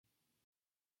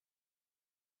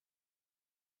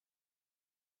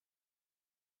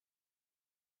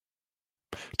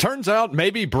Turns out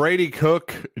maybe Brady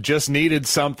Cook just needed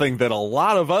something that a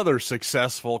lot of other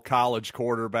successful college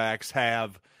quarterbacks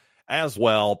have as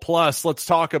well. Plus, let's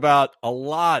talk about a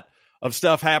lot of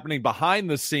stuff happening behind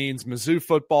the scenes. Mizzou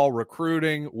football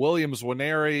recruiting, Williams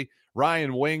Nwaneri,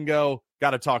 Ryan Wingo.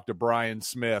 Got to talk to Brian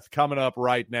Smith coming up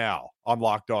right now on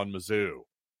Locked On Mizzou.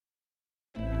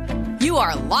 You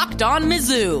are Locked On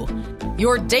Mizzou,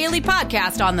 your daily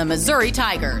podcast on the Missouri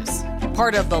Tigers.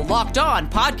 Part of the Locked On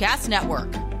Podcast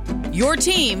Network. Your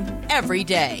team every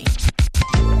day.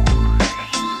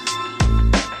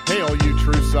 Hey, all you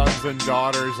true sons and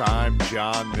daughters, I'm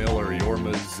John Miller, your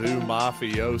Mizzou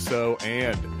mafioso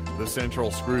and the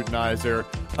central scrutinizer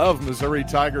of Missouri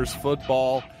Tigers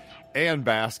football and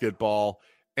basketball.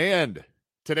 And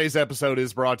today's episode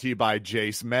is brought to you by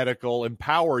Jace Medical.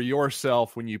 Empower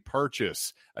yourself when you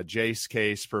purchase a Jace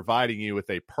case, providing you with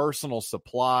a personal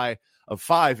supply of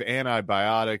 5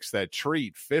 antibiotics that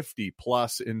treat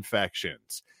 50-plus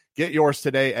infections. Get yours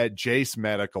today at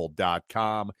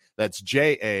jacemedical.com. That's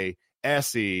Jase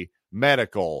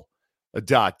medical.com.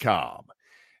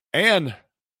 And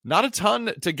not a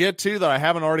ton to get to that I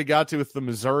haven't already got to with the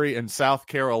Missouri and South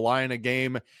Carolina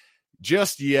game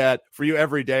just yet. For you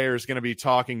everydayers, going to be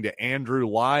talking to Andrew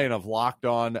Lyon of Locked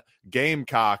On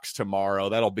Gamecocks tomorrow.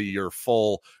 That'll be your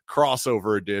full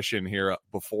crossover edition here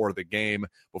before the game,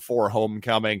 before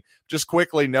homecoming. Just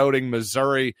quickly noting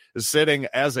Missouri is sitting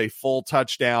as a full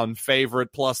touchdown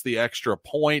favorite plus the extra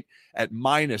point at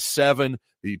 -7.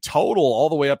 The total all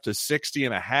the way up to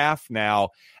 60.5 now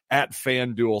at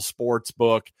FanDuel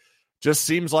Sportsbook. Just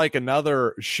seems like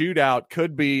another shootout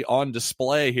could be on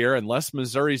display here unless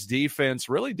Missouri's defense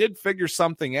really did figure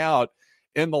something out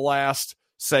in the last,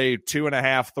 say,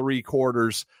 2.5, 3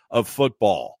 quarters of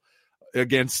football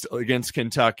against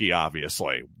Kentucky,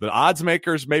 obviously. The odds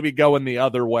makers maybe going the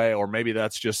other way, or maybe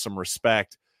that's just some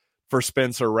respect for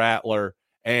Spencer Rattler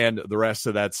and the rest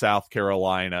of that South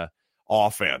Carolina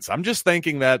offense. I'm just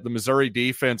thinking that the Missouri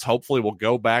defense hopefully will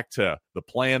go back to the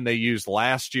plan they used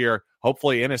last year.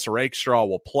 Hopefully Ennis Rakestraw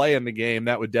will play in the game.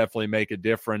 That would definitely make a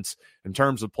difference in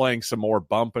terms of playing some more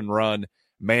bump and run,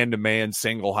 man-to-man,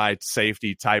 single high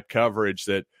safety type coverage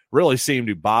that really seemed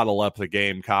to bottle up the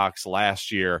Gamecocks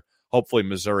last year. Hopefully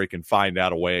Missouri can find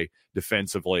out a way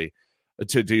defensively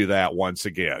to do that once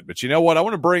again. But you know what? I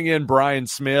want to bring in Brian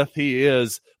Smith. He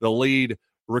is the lead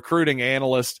recruiting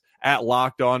analyst at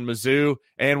Locked On Mizzou.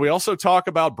 And we also talk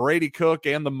about Brady Cook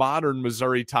and the modern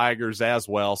Missouri Tigers as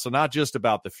well. So not just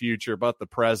about the future, but the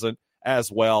present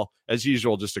as well. As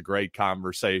usual, just a great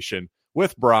conversation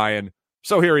with Brian.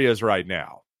 So here he is right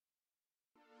now.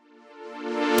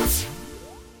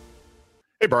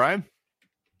 Hey, Brian.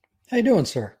 How you doing,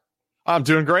 sir? I'm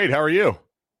doing great. How are you?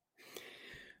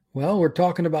 Well, we're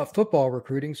talking about football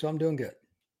recruiting, so I'm doing good.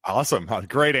 Awesome.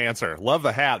 Great answer. Love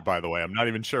the hat, by the way. I'm not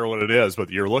even sure what it is, but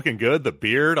you're looking good. The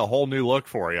beard, a whole new look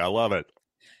for you. I love it.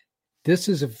 This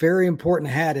is a very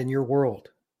important hat in your world.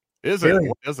 Is it?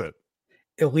 What is it?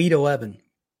 Elite 11.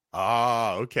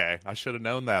 Ah, okay. I should have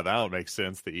known that. That would make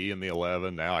sense. The E and the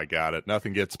 11. Now I got it.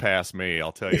 Nothing gets past me.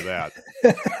 I'll tell you that.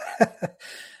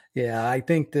 Yeah, I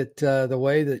think that the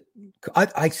way that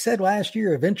I said last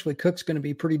year, eventually Cook's going to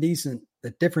be pretty decent. The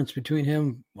difference between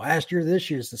him last year to this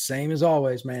year is the same as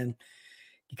always, man.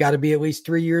 You got to be at least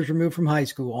 3 years removed from high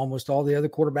school. Almost all the other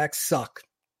quarterbacks suck.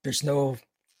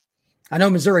 I know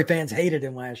Missouri fans hated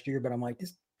him last year, but I'm like,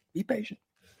 just be patient.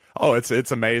 Oh, it's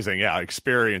amazing. Yeah,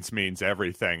 experience means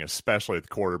everything, especially at the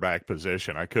quarterback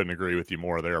position. I couldn't agree with you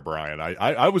more there, Brian.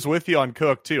 I was with you on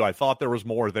Cook, too. I thought there was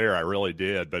more there. I really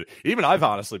did. But even I've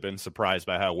honestly been surprised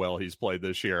by how well he's played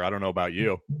this year. I don't know about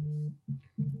you.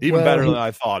 Even better than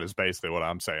I thought is basically what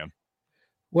I'm saying.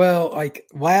 Well, like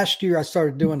last year, I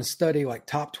started doing a study like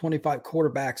top 25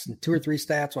 quarterbacks and 2 or 3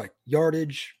 stats like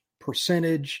yardage,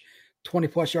 percentage,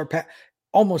 20-plus yard pass.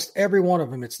 Almost every one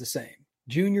of them, it's the same.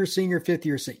 Junior, senior,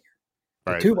 fifth-year senior.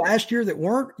 The 2 last year that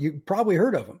weren't, you probably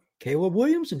heard of them. Caleb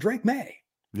Williams and Drake May.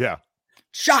 Yeah.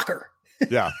 Shocker.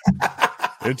 Yeah.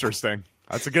 Interesting.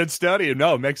 That's a good study.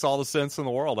 No, it makes all the sense in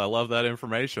the world. I love that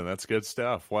information. That's good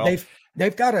stuff. Well,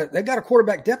 they've got a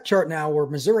quarterback depth chart now where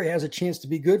Missouri has a chance to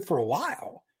be good for a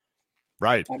while.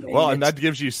 Right. I mean, well, and that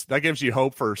gives you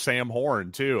hope for Sam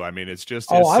Horn too. I mean, it's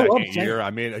just his second year.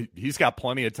 I mean, he's got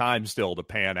plenty of time still to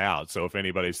pan out. So if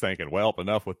anybody's thinking, well,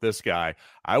 enough with this guy,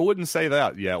 I wouldn't say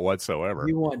that yet whatsoever.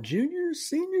 You want juniors,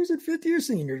 seniors, and fifth-year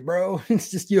seniors, bro.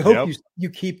 It's just you hope you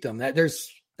keep them.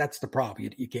 That's the problem.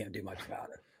 You can't do much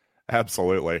about it.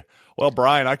 Absolutely. Well,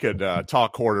 Brian, I could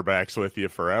talk quarterbacks with you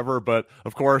forever, but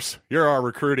of course, you're our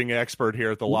recruiting expert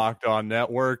here at the Locked On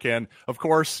Network. And of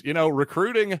course,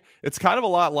 recruiting, it's kind of a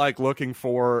lot like looking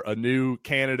for a new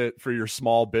candidate for your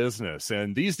small business.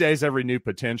 And these days, every new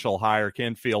potential hire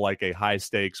can feel like a high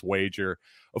stakes wager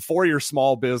for your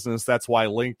small business. That's why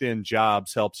LinkedIn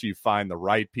Jobs helps you find the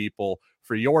right people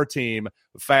for your team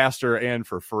faster and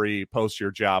for free. Post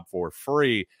your job for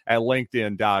free at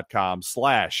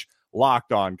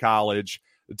linkedin.com/LockedOnCollege.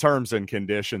 The terms and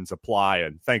conditions apply.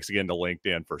 And thanks again to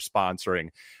LinkedIn for sponsoring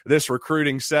this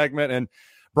recruiting segment. And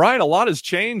Brian, a lot has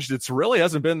changed. It's really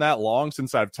hasn't been that long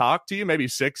since I've talked to you, maybe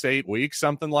 6-8 weeks,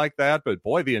 something like that. But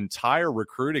boy, the entire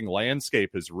recruiting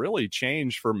landscape has really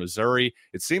changed for Missouri.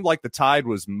 It seemed like the tide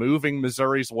was moving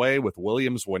Missouri's way with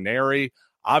Williams Nwaneri.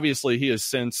 Obviously, he has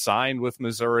since signed with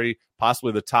Missouri,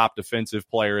 possibly the top defensive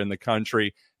player in the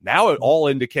country. Now, all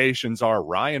indications are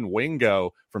Ryan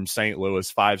Wingo from St.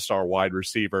 Louis, 5-star wide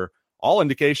receiver. All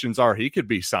indications are he could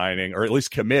be signing, or at least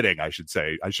committing, I should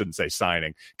say. I shouldn't say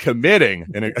signing. Committing,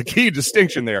 and a key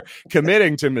distinction there,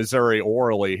 committing to Missouri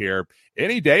orally here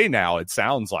any day now, it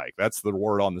sounds like. That's the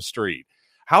word on the street.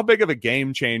 How big of a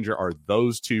game changer are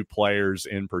those two players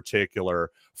in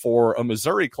particular for a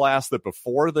Missouri class that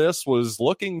before this was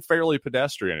looking fairly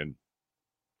pedestrian?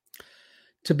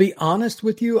 To be honest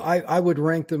with you, I would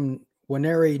rank them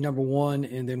Nwaneri number 1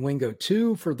 and then Wingo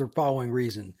 2 for the following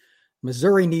reason.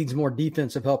 Missouri needs more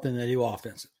defensive help than they do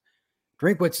offensive.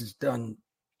 Drinkwitz has done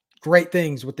great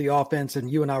things with the offense,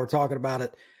 and you and I were talking about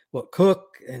it. What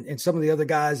Cook and some of the other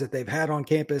guys that they've had on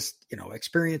campus,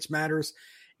 experience matters.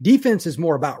 Defense is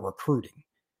more about recruiting.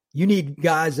 You need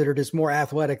guys that are just more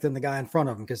athletic than the guy in front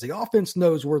of them because the offense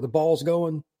knows where the ball's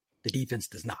going. The defense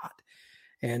does not.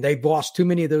 And they've lost too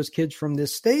many of those kids from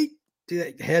this state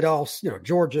to head off,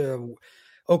 Georgia,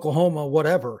 Oklahoma,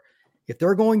 whatever. If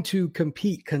they're going to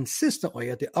compete consistently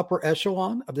at the upper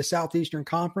echelon of the Southeastern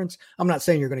Conference, I'm not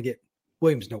saying you're going to get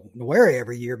Williams Nwaneri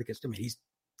every year because, he's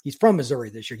from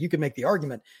Missouri this year. You can make the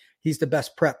argument he's the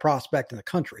best prep prospect in the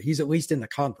country. He's at least in the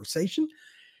conversation.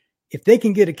 If they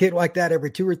can get a kid like that every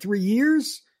 2 or 3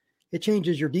 years, it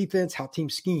changes your defense, how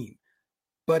teams scheme.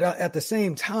 But at the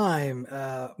same time,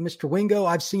 Mr. Wingo,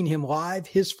 I've seen him live.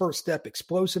 His first step,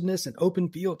 explosiveness and open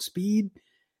field speed,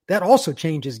 that also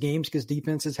changes games because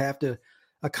defenses have to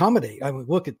accommodate. I mean,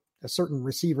 look at a certain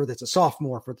receiver that's a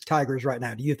sophomore for the Tigers right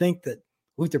now. Do you think that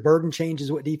Luther Burden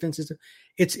changes what defenses do?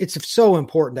 It's so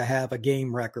important to have a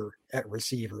game wrecker at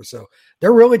receiver. So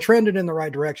they're really trending in the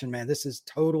right direction, man. This is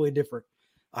totally different.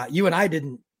 You and I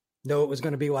didn't know it was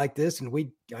going to be like this. And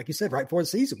we, like you said, right before the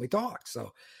season, we talked.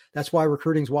 So that's why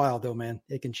recruiting's wild, though, man.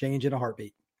 It can change in a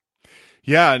heartbeat.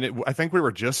 Yeah, and I think we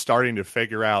were just starting to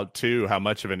figure out, too, how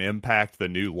much of an impact the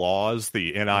new laws,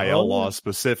 the NIL laws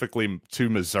specifically to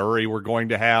Missouri, were going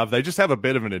to have. They just have a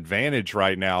bit of an advantage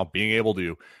right now, being able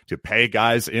to pay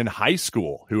guys in high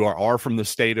school who are from the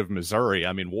state of Missouri.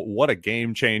 I mean, what a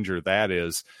game changer that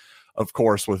is. Of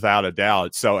course, without a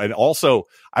doubt. So, and also,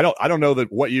 I don't know that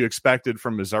what you expected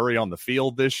from Missouri on the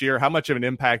field this year. How much of an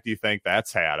impact do you think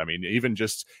that's had? I mean, even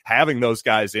just having those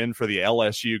guys in for the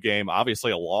LSU game,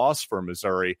 obviously a loss for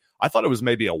Missouri. I thought it was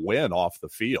maybe a win off the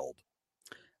field.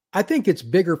 I think it's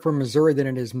bigger for Missouri than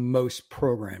it is most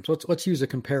programs. Let's use a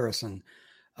comparison.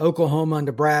 Oklahoma,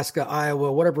 Nebraska,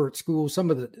 Iowa, whatever schools, some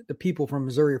of the people from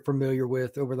Missouri are familiar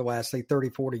with over the last, say, 30,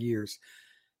 40 years.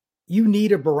 You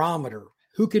need a barometer.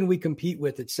 Who can we compete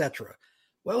with, et cetera?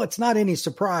 Well, it's not any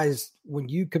surprise when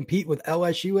you compete with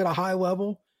LSU at a high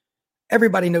level.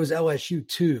 Everybody knows LSU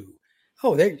too.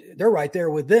 Oh, they're right there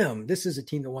with them. This is a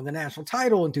team that won the national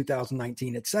title in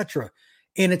 2019, et cetera.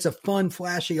 And it's a fun,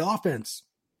 flashy offense.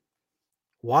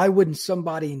 Why wouldn't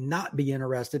somebody not be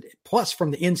interested? Plus,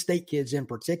 from the in-state kids in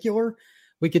particular,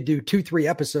 we could do 2-3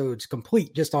 episodes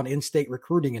complete just on in-state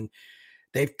recruiting. And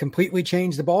they've completely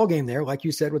changed the ballgame there, like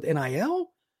you said, with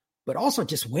NIL. But also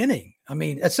just winning. I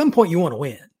mean, at some point you want to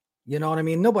win. You know what I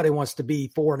mean? Nobody wants to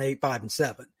be 4-8,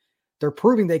 5-7. They're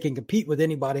proving they can compete with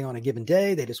anybody on a given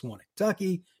day. They just won at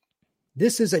Kentucky.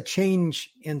 This is a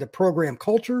change in the program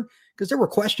culture because there were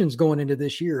questions going into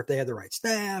this year if they had the right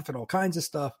staff and all kinds of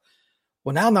stuff.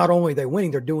 Well, now not only are they winning,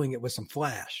 they're doing it with some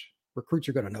flash. Recruits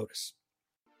are going to notice.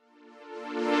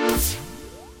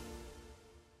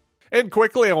 And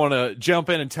quickly, I want to jump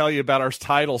in and tell you about our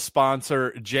title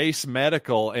sponsor, Jace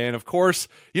Medical. And of course,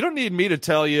 you don't need me to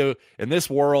tell you, in this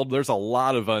world, there's a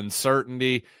lot of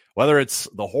uncertainty, whether it's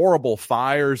the horrible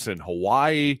fires in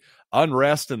Hawaii,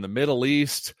 unrest in the Middle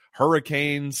East,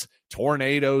 hurricanes,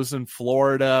 tornadoes in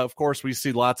Florida. Of course, we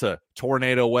see lots of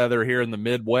tornado weather here in the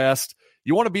Midwest.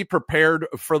 You want to be prepared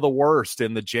for the worst.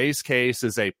 And the Jace case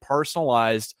is a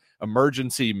personalized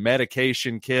emergency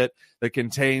medication kit that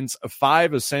contains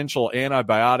 5 essential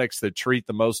antibiotics that treat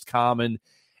the most common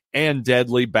and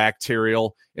deadly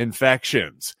bacterial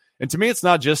infections. And to me, it's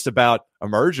not just about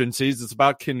emergencies, it's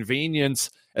about convenience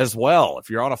as well. If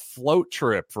you're on a float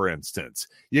trip, for instance,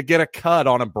 you get a cut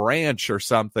on a branch or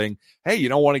something. Hey, you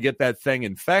don't want to get that thing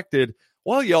infected.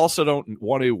 Well, you also don't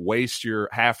want to waste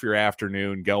half your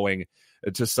afternoon going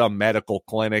to some medical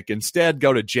clinic. Instead,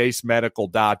 go to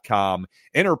jacemedical.com,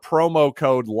 enter promo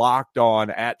code Locked On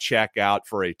at checkout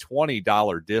for a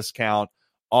 $20 discount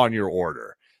on your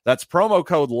order. That's promo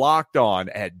code Locked On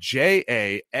at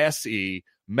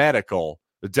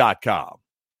JASEmedical.com.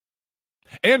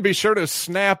 And be sure to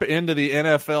snap into the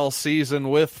NFL season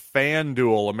with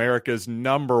FanDuel, America's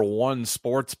 #1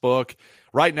 sports book.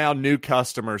 Right now, new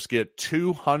customers get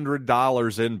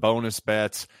 $200 in bonus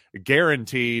bets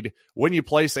guaranteed when you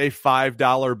place a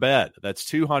 $5 bet. That's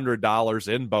 $200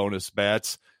 in bonus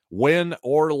bets, win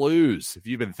or lose. If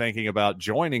you've been thinking about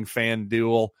joining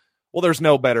FanDuel, well, there's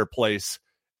no better place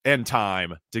and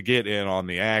time to get in on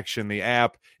the action. The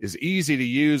app is easy to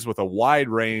use with a wide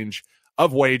range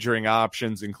of wagering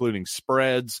options, including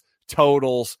spreads,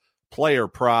 totals, player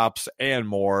props, and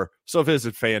more. So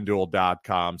visit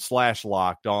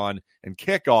FanDuel.com/LockedOn and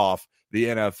kick off the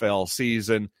NFL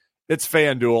season. It's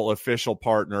FanDuel, official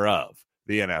partner of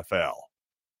the NFL.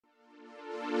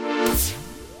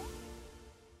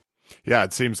 Yeah,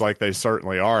 it seems like they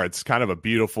certainly are. It's kind of a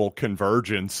beautiful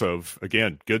convergence of,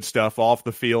 again, good stuff off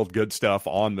the field, good stuff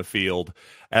on the field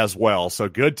as well. So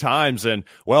good times and,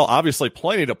 well, obviously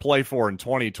plenty to play for in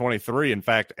 2023. In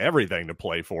fact, everything to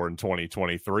play for in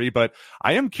 2023. But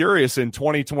I am curious in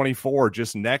 2024,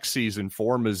 just next season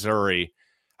for Missouri,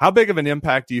 how big of an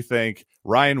impact do you think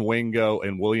Ryan Wingo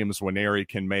and Williams Nwaneri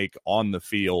can make on the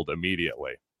field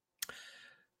immediately?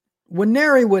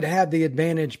 Nwaneri would have the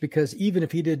advantage because even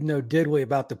if he didn't know diddly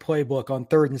about the playbook on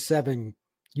 3rd and 7,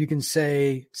 you can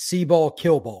say see ball,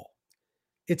 kill ball.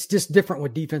 It's just different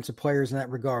with defensive players in that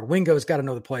regard. Wingo's got to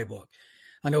know the playbook.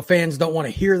 I know fans don't want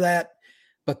to hear that,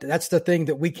 but that's the thing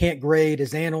that we can't grade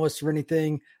as analysts or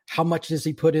anything. How much does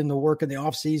he put in the work in the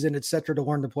offseason, et cetera, to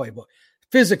learn the playbook?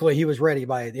 Physically, he was ready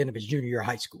by the end of his junior year of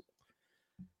high school.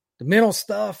 The mental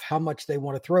stuff, how much they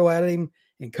want to throw at him,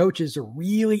 and coaches are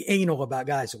really anal about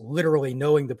guys literally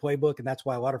knowing the playbook, and that's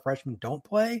why a lot of freshmen don't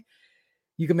play.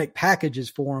 You can make packages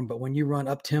for them, but when you run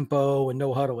up-tempo and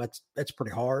no huddle, that's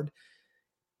pretty hard.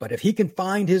 But if he can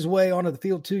find his way onto the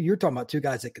field too, you're talking about 2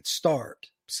 guys that could start.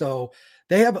 So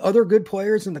they have other good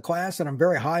players in the class that I'm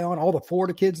very high on. All the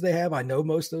Florida kids they have, I know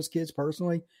most of those kids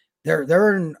personally.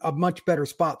 They're in a much better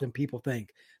spot than people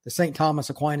think. The St.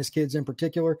 Thomas Aquinas kids in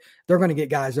particular, they're going to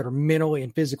get guys that are mentally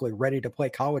and physically ready to play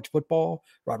college football,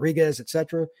 Rodriguez, et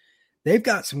cetera. They've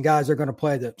got some guys that are going to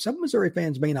play that some Missouri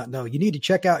fans may not know. You need to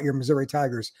check out your Missouri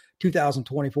Tigers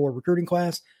 2024 recruiting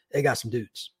class. They got some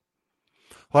dudes.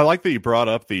 Well, I like that you brought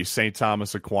up the St.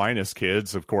 Thomas Aquinas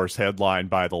kids, of course, headlined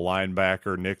by the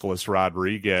linebacker Nicholas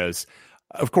Rodriguez.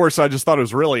 Of course, I just thought it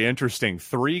was really interesting.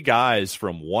 3 guys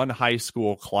from one high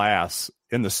school class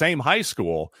in the same high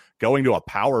school going to a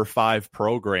Power 5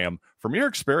 program. From your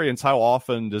experience, how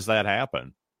often does that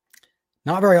happen?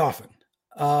 Not very often.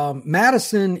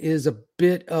 Madison is a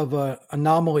bit of an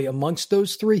anomaly amongst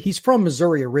those 3. He's from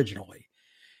Missouri originally.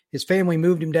 His family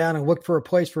moved him down and looked for a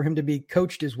place for him to be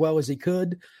coached as well as he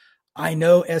could. I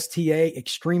know STA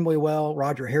extremely well,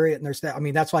 Roger Harriet and their staff. I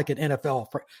mean, that's like an NFL.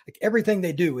 Like everything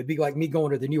they do would be like me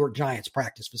going to the New York Giants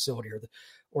practice facility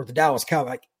or the Dallas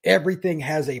Cowboys. Like everything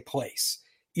has a place.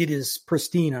 It is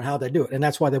pristine on how they do it. And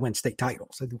that's why they win state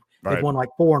titles. They've won like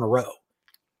 4 in a row.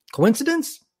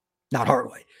 Coincidence? Not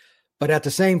hardly. But at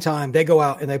the same time, they go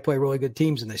out and they play really good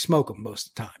teams and they smoke them most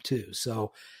of the time too.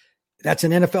 So that's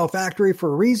an NFL factory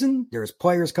for a reason. There's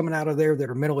players coming out of there that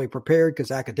are mentally prepared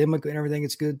because academically and everything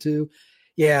it's good too.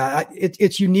 Yeah,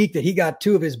 it's unique that he got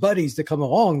 2 of his buddies to come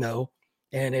along though.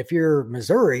 And if you're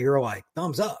Missouri, you're like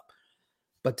thumbs up.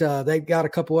 But they've got a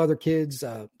couple other kids,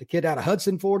 the kid out of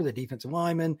Hudson, Florida, the defensive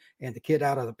lineman, and the kid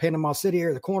out of the Panama City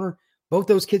area, the corner. Both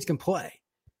those kids can play.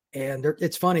 And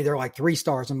it's funny. They're like 3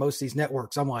 stars on most of these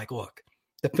networks. I'm like, look,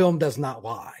 the film does not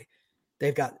lie.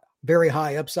 They've got very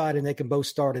high upside, and they can both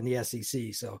start in the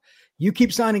SEC. So you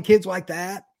keep signing kids like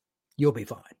that, you'll be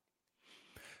fine.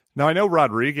 Now, I know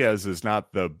Rodriguez is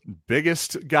not the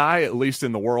biggest guy, at least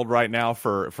in the world right now,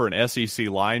 for an SEC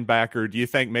linebacker. Do you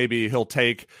think maybe he'll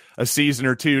take a season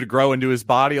or 2 to grow into his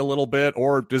body a little bit,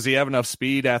 or does he have enough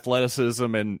speed,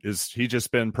 athleticism, and is he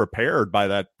just been prepared by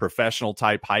that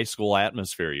professional-type high school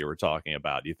atmosphere you were talking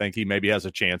about? Do you think he maybe has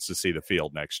a chance to see the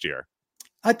field next year?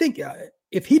 I think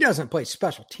if he doesn't play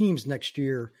special teams next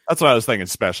year. That's what I was thinking,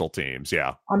 special teams.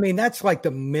 Yeah. I mean, that's like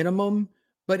the minimum.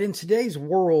 But in today's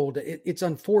world, it's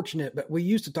unfortunate. But we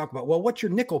used to talk about, well, what's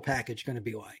your nickel package going to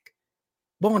be like?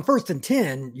 Well, in 1st and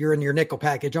 10, you're in your nickel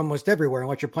package almost everywhere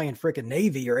unless you're playing freaking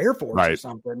Navy or Air Force or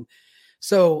something.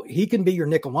 So he can be your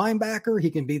nickel linebacker.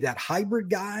 He can be that hybrid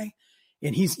guy.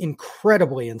 And he's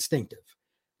incredibly instinctive.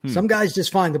 Some guys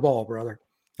just find the ball, brother.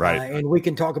 Right. And we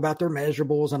can talk about their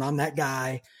measurables, and I'm that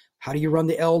guy. How do you run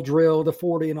the L drill, the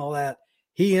 40 and all that?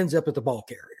 He ends up at the ball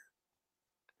carrier.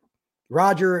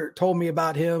 Roger told me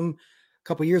about him a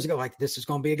couple of years ago, like, this is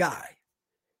going to be a guy.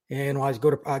 And when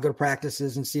I go to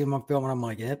practices and see him on film, and I'm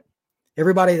like, yep.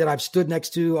 Everybody that I've stood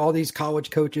next to, all these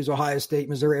college coaches, Ohio State,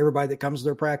 Missouri, everybody that comes to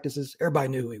their practices, everybody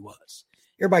knew who he was.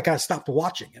 Everybody kind of stopped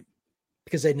watching him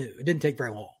because they knew. It didn't take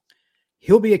very long.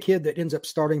 He'll be a kid that ends up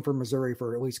starting for Missouri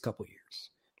for at least a couple of years.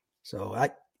 So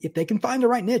if they can find the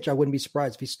right niche, I wouldn't be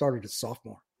surprised if he started as a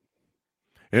sophomore.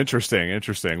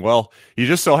 Interesting. Well, you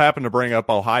just so happen to bring up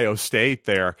Ohio State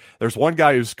there. There's one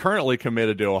guy who's currently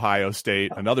committed to Ohio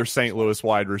State, another St. Louis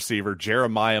wide receiver,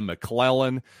 Jeremiah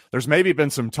McClellan. There's maybe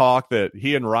been some talk that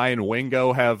he and Ryan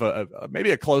Wingo have maybe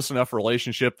a close enough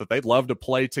relationship that they'd love to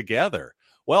play together.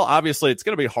 Well, obviously, it's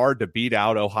going to be hard to beat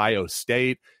out Ohio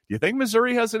State. Do you think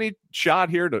Missouri has any shot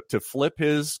here to flip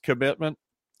his commitment?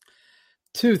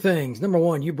 Two things. Number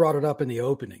one, you brought it up in the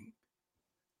opening.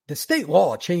 The state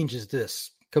law changes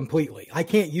this completely. I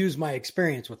can't use my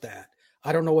experience with that.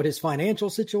 I don't know what his financial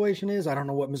situation is. I don't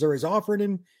know what Missouri's offering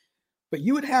him. But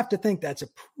you would have to think that's a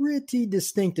pretty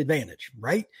distinct advantage,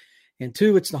 right? And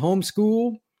two, it's the home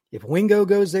school. If Wingo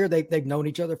goes there, they've known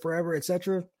each other forever,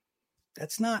 etc.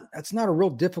 That's not a real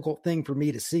difficult thing for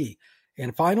me to see.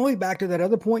 And finally, back to that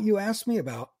other point you asked me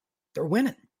about, they're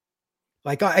winning.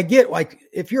 Like, I get, like,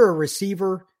 if you're a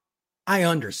receiver, I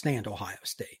understand Ohio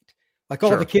State. Like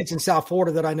all the kids in South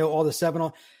Florida that I know, all the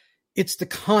 7 it's the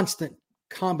constant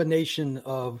combination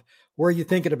of where you're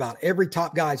thinking about. Every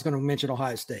top guy is going to mention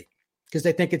Ohio State because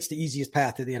they think it's the easiest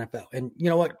path to the NFL. And you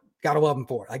know what? Got to love them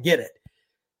for it. I get it.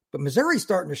 But Missouri's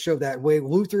starting to show that way.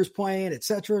 Luther's playing,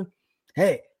 etc.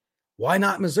 Hey, why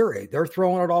not Missouri? They're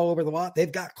throwing it all over the lot. They've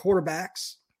got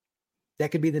quarterbacks.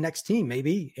 That could be the next team,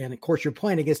 maybe. And, of course, you're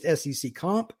playing against SEC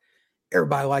comp.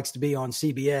 Everybody likes to be on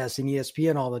CBS and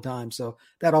ESPN all the time. So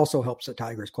that also helps the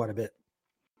Tigers quite a bit.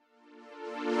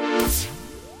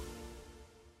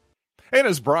 And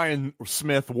as Brian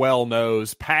Smith well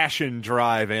knows, passion,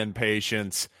 drive, and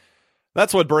patience,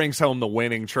 that's what brings home the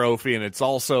winning trophy, and it's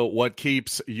also what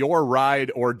keeps your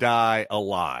ride or die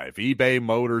alive. eBay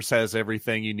Motors has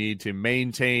everything you need to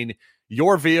maintain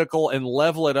your vehicle and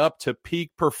level it up to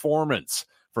peak performance,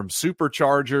 from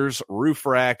superchargers, roof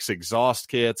racks, exhaust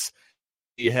kits,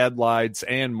 headlights,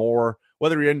 and more.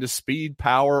 Whether you're into speed,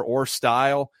 power, or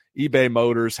style, eBay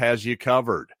Motors has you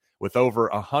covered. With over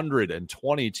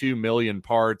 122 million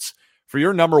parts, for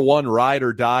your number one ride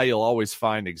or die, you'll always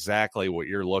find exactly what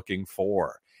you're looking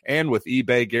for. And with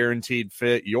eBay Guaranteed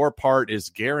Fit, your part is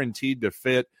guaranteed to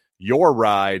fit your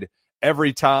ride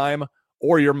every time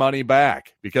or your money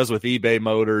back. Because with eBay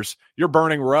Motors, you're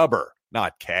burning rubber,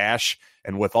 not cash.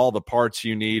 And with all the parts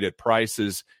you need at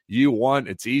prices you want,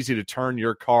 it's easy to turn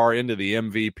your car into the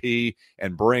MVP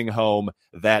and bring home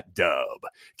that dub.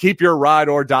 Keep your ride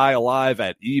or die alive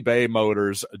at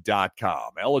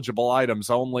ebaymotors.com. Eligible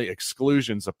items only.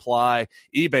 Exclusions apply.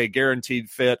 eBay Guaranteed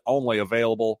Fit only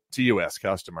available to U.S.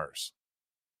 customers.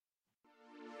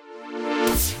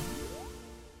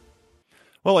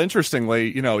 Well,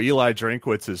 interestingly, Eli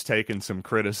Drinkwitz has taken some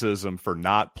criticism for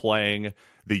not playing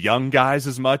the young guys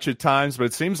as much at times, but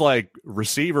it seems like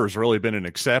receivers really been an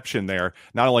exception there.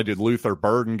 Not only did Luther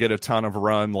Burden get a ton of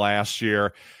run last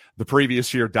year, the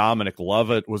previous year, Dominic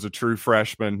Lovett was a true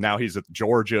freshman. Now he's at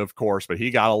Georgia, of course, but he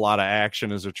got a lot of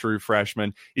action as a true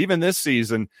freshman. Even this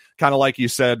season, kind of like you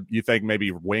said, you think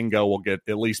maybe Wingo will get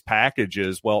at least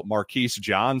packages. Well, Marquise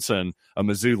Johnson, a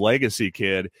Mizzou legacy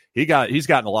kid, he's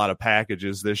gotten a lot of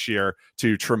packages this year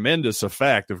to tremendous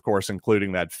effect, of course,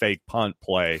 including that fake punt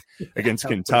play against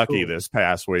Kentucky this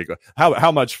past week.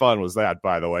 How much fun was that,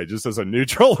 by the way? Just as a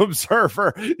neutral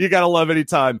observer, you got to love any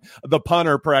time the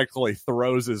punter practically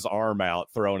throws his arm out,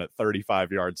 throwing it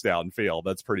 35 yards downfield.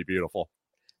 That's pretty beautiful.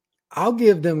 I'll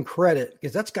give them credit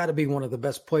because that's got to be one of the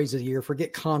best plays of the year.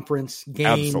 Forget conference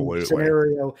game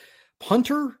scenario.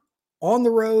 Punter on the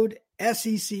road,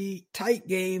 SEC, tight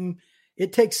game.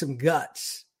 It takes some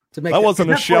guts to make that.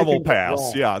 Wasn't a shovel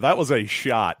pass. Yeah, that was a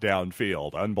shot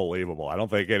downfield. Unbelievable. I don't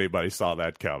think anybody saw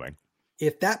that coming.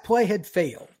 If that play had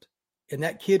failed and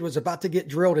that kid was about to get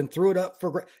drilled and threw it up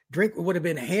for drink, would have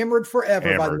been hammered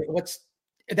forever. By the way.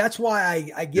 That's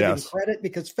why I give him credit,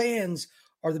 because fans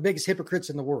are the biggest hypocrites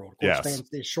in the world. Of course, Yes. fans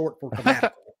is short for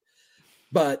fanatical,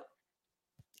 but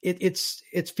it's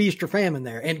feast or famine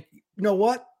there. And you know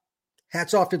what?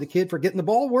 Hats off to the kid for getting the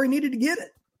ball where he needed to get it.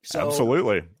 So,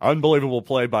 absolutely. Unbelievable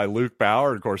play by Luke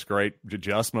Bauer. Of course, great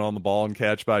adjustment on the ball and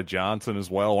catch by Johnson as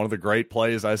well. One of the great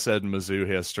plays, I said, in Mizzou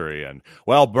history. And,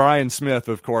 well, Brian Smith,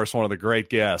 of course, one of the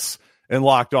great guests in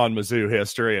Locked On Mizzou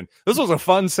history. And this was a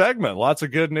fun segment. Lots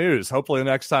of good news. Hopefully the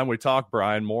next time we talk,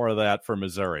 Brian, more of that for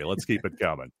Missouri. Let's keep it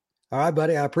coming. All right,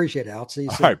 buddy. I appreciate it. I'll see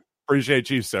you soon. All right. Appreciate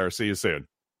you, sir. See you soon.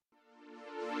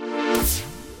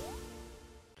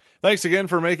 Thanks again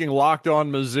for making Locked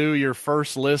On Mizzou your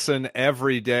first listen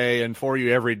every day, and for you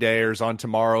everydayers on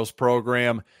tomorrow's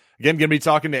program. Again, going to be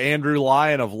talking to Andrew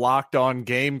Lyon of Locked On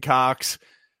Gamecocks.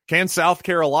 Can South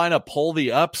Carolina pull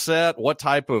the upset? What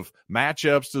type of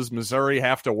matchups does Missouri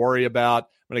have to worry about?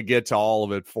 I'm going to get to all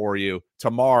of it for you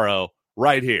tomorrow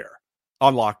right here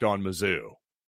on Locked On Mizzou.